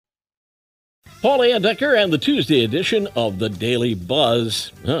Paul Decker and the Tuesday edition of the Daily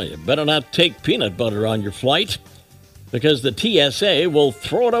Buzz. Oh, you better not take peanut butter on your flight because the TSA will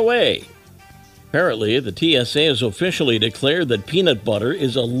throw it away. Apparently, the TSA has officially declared that peanut butter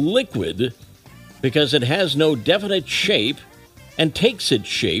is a liquid because it has no definite shape and takes its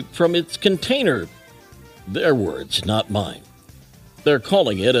shape from its container. Their words, not mine. They're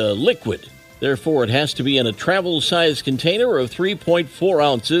calling it a liquid. Therefore, it has to be in a travel-sized container of 3.4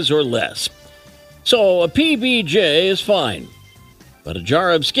 ounces or less. So a PBJ is fine, but a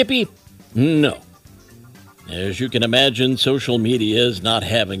jar of Skippy, no. As you can imagine, social media is not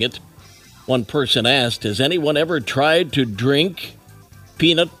having it. One person asked, has anyone ever tried to drink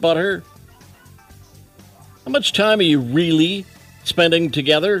peanut butter? How much time are you really spending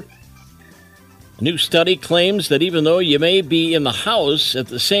together? A new study claims that even though you may be in the house at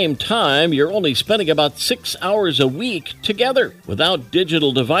the same time, you're only spending about 6 hours a week together without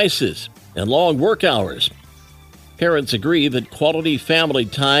digital devices and long work hours. Parents agree that quality family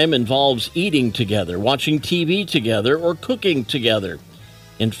time involves eating together, watching TV together, or cooking together.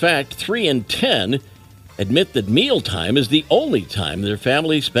 In fact, 3 in 10 admit that mealtime is the only time their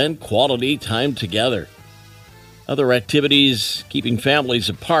families spend quality time together. Other activities keeping families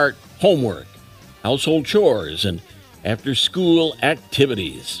apart: homework, household chores, and after-school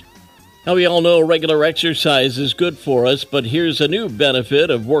activities. Now, we all know regular exercise is good for us, but here's a new benefit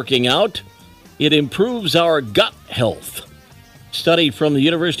of working out. It improves our gut health. A study from the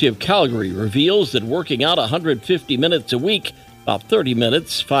University of Calgary reveals that working out 150 minutes a week, about 30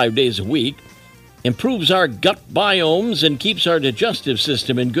 minutes, 5 days a week, improves our gut biomes and keeps our digestive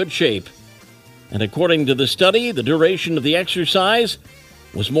system in good shape. And according to the study, the duration of the exercise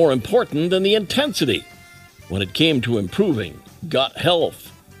was more important than the intensity when it came to improving gut health.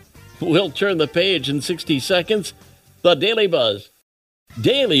 We'll turn the page in 60 seconds. The Daily Buzz.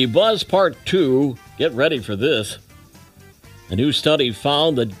 Daily Buzz Part 2. Get ready for this. A new study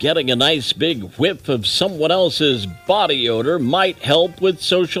found that getting a nice big whiff of someone else's body odor might help with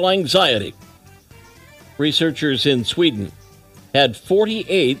social anxiety. Researchers in Sweden had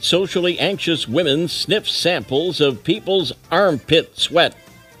 48 socially anxious women sniff samples of people's armpit sweat.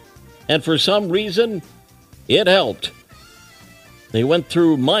 And for some reason, it helped. They went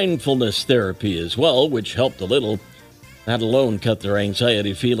through mindfulness therapy as well, which helped a little. That alone cut their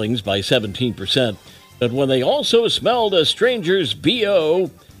anxiety feelings by 17%. But when they also smelled a stranger's BO,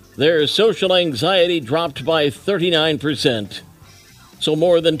 their social anxiety dropped by 39%. So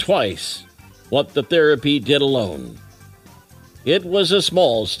more than twice what the therapy did alone. It was a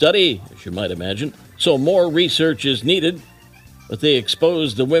small study, as you might imagine, so more research is needed. But they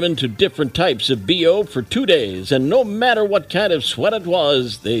exposed the women to different types of BO for 2 days, and no matter what kind of sweat it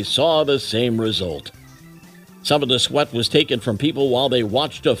was, they saw the same result. Some of the sweat was taken from people while they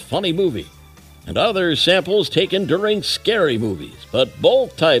watched a funny movie, and other samples taken during scary movies. But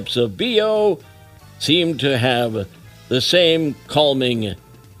both types of BO seemed to have the same calming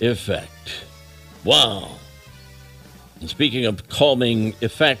effect. Wow. And speaking of calming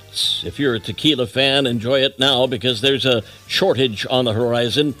effects, if you're a tequila fan, enjoy it now because there's a shortage on the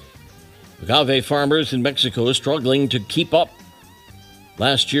horizon. Agave farmers in Mexico are struggling to keep up.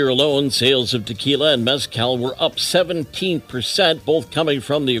 Last year alone, sales of tequila and mezcal were up 17%, both coming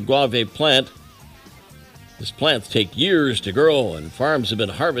from the agave plant. These plants take years to grow, and farms have been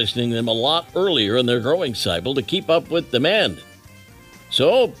harvesting them a lot earlier in their growing cycle to keep up with demand.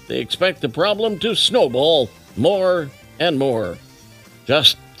 So they expect the problem to snowball more and more.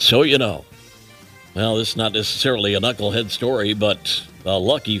 Just so you know. Well, this is not necessarily a knucklehead story, but a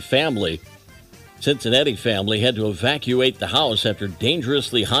lucky family. Cincinnati family had to evacuate the house after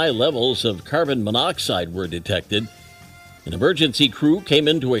dangerously high levels of carbon monoxide were detected. An emergency crew came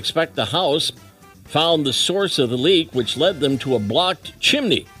in to inspect the house, found the source of the leak, which led them to a blocked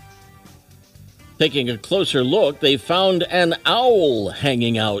chimney. Taking a closer look, they found an owl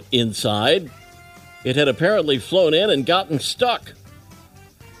hanging out inside. It had apparently flown in and gotten stuck.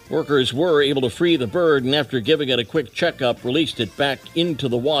 Workers were able to free the bird, and after giving it a quick checkup, released it back into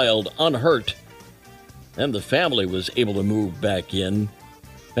the wild unhurt. Then the family was able to move back in.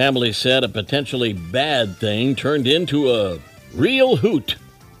 Family said a potentially bad thing turned into a real hoot.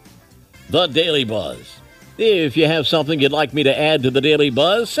 The Daily Buzz. If you have something you'd like me to add to the Daily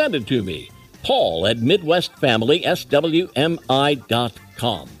Buzz, send it to me. Paul at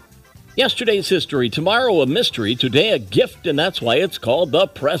MidwestFamilySWMI.com. Yesterday's history, tomorrow a mystery, today a gift, and that's why it's called The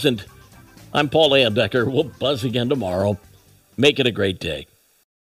Present. I'm Paul Decker. We'll buzz again tomorrow. Make it a great day.